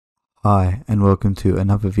Hi and welcome to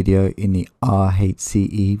another video in the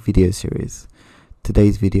RHCE video series.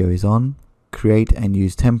 Today's video is on create and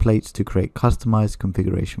use templates to create customized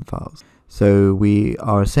configuration files. So we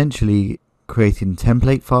are essentially creating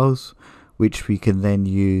template files which we can then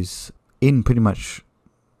use in pretty much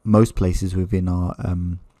most places within our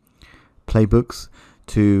playbooks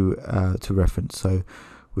to reference. So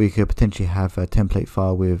we could potentially have a template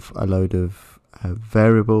file with a load of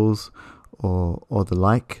variables or the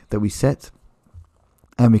like that we set,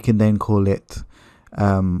 and we can then call it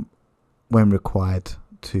when required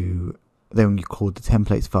to then you call the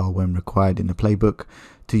templates file when required in the playbook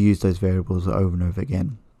to use those variables over and over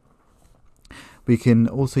again. We can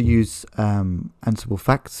also use Ansible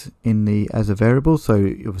facts in the as a variable, so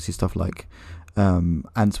obviously stuff like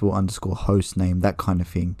Ansible underscore host name, that kind of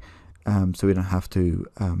thing, so we don't have to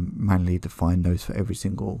manually define those for every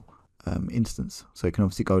single instance. So you can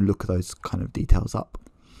obviously go look those kind of details up.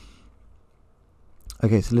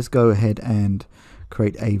 Okay, so let's go ahead and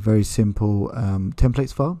create a very simple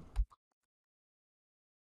templates file.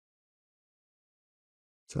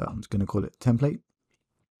 So I'm just going to call it template,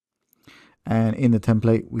 and in the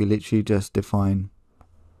template we literally just define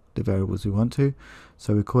the variables we want to.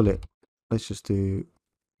 So we call it, let's just do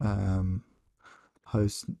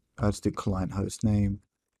host, I'll just do client host name.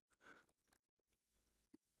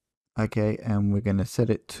 Okay, and we're going to set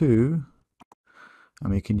it to, and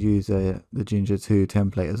we can use the Ginger2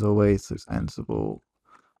 template as always. So it's Ansible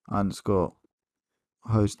underscore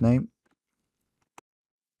host name,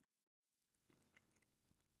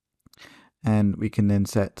 and we can then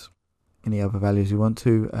set any other values you want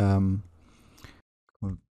to.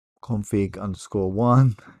 Config underscore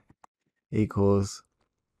 1 equals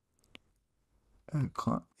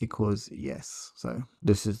yes. So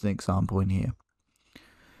this is an example in here.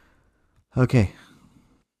 Okay,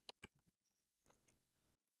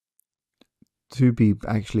 to be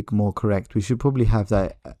actually more correct, we should probably have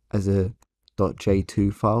that as a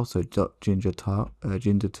 .j2 file, so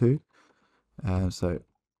 .ginger2. So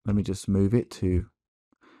let me just move it to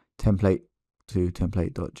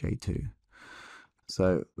template.j2.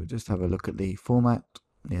 So we'll just have a look at the format.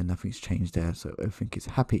 Yeah, nothing's changed there, so everything is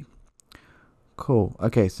happy. Cool.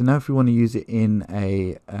 Okay, so now if we want to use it in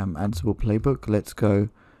a Ansible playbook, let's go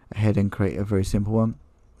ahead and create a very simple one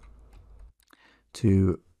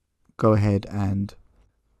to go ahead and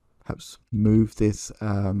perhaps move this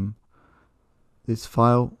this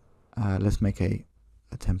file. Let's make a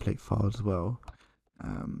template file as well.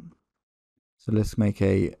 So let's make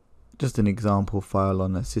just an example file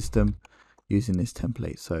on a system using this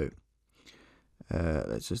template. So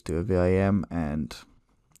let's just do a vim and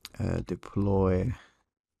deploy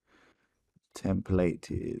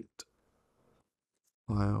templated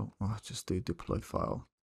file. I'll just do deploy file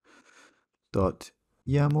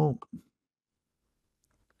 .yaml.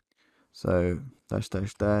 So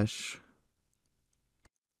 --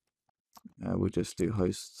 we'll just do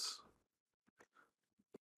hosts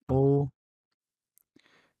all.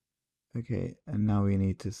 Okay, and now we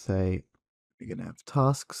need to say we're gonna have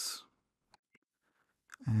tasks,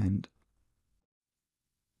 and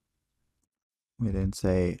we then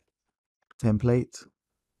say template,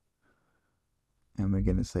 and we're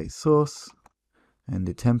gonna say source, and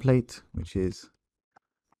the template, which is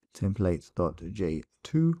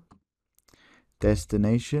template.j2.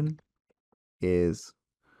 Destination is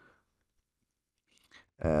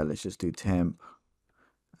let's just do temp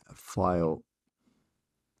file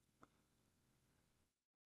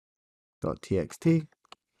 .txt,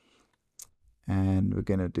 and we're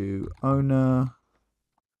gonna do owner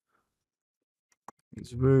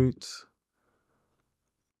is root,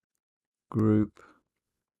 group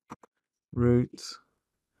root,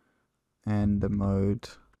 and the mode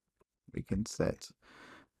we can set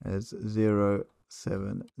as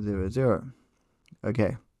 0700.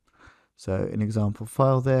 Okay, so an example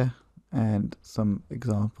file there and some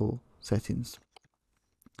example settings.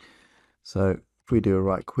 So if we do a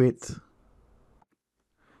right quit,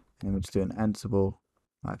 and we'll just do an Ansible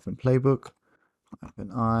 -playbook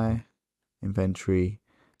 -I inventory,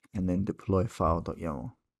 and then deploy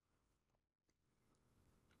file.yaml.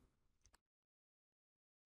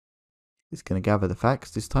 It's going to gather the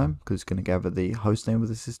facts this time because it's going to gather the host name of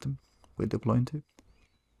the system we're deploying to.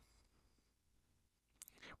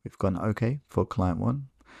 We've gone OK for client 1,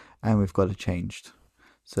 and we've got it changed.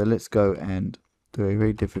 So let's go and do a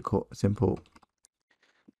very simple.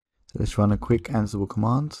 So let's run a quick Ansible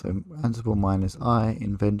command. So Ansible -I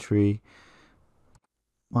inventory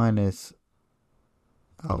minus,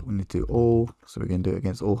 we need to do all, so we're going to do it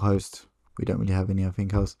against all hosts. We don't really have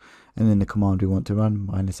anything else. And then the command we want to run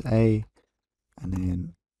 -a, and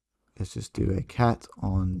then let's just do a cat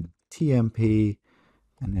on tmp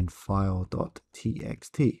and then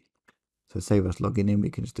file.txt. So save us logging in, we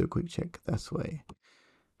can just do a quick check this way.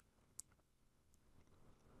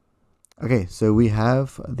 Okay, so we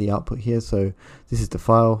have the output here. So this is the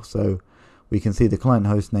file. So we can see the client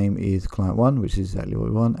host name is client1, which is exactly what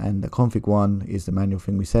we want, and the config1 is the manual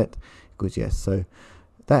thing we set, equals yes. So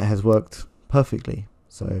that has worked perfectly.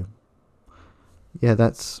 So yeah,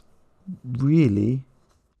 that's really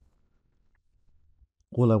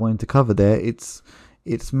all I wanted to cover there.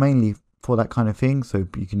 It's mainly for that kind of thing. So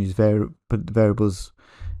you can use variables,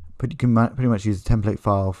 but you can pretty much use a template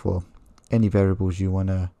file for any variables you want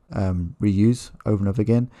to reuse over and over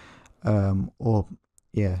again, or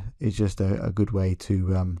yeah, it's just a good way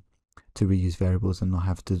to reuse variables and not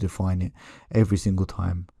have to define it every single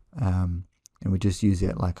time, and we just use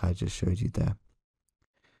it like I just showed you there.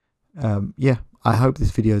 Yeah, I hope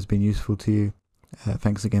this video has been useful to you.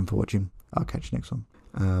 Thanks again for watching. I'll catch you next one.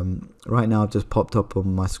 Right now I've just popped up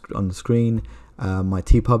on the screen my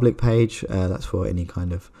TeePublic page. That's for any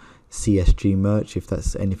kind of CSG merch, if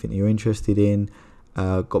that's anything you're interested in.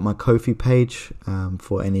 Got my Ko-fi page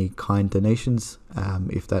for any kind donations,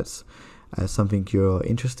 if that's something you're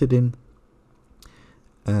interested in.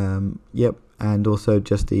 Yep, and also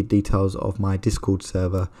just the details of my Discord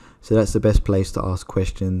server. So that's the best place to ask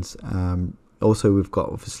questions. Also, we've got,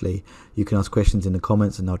 obviously, you can ask questions in the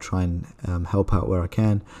comments and I'll try and help out where I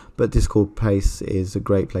can. But Discord place is a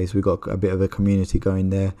great place. We've got a bit of a community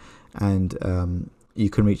going there, and you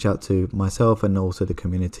can reach out to myself and also the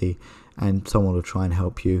community, and someone will try and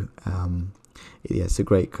help you. Yeah, it's a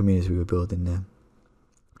great community we're building there.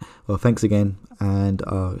 Well, thanks again, and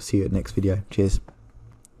I'll see you at the next video. Cheers.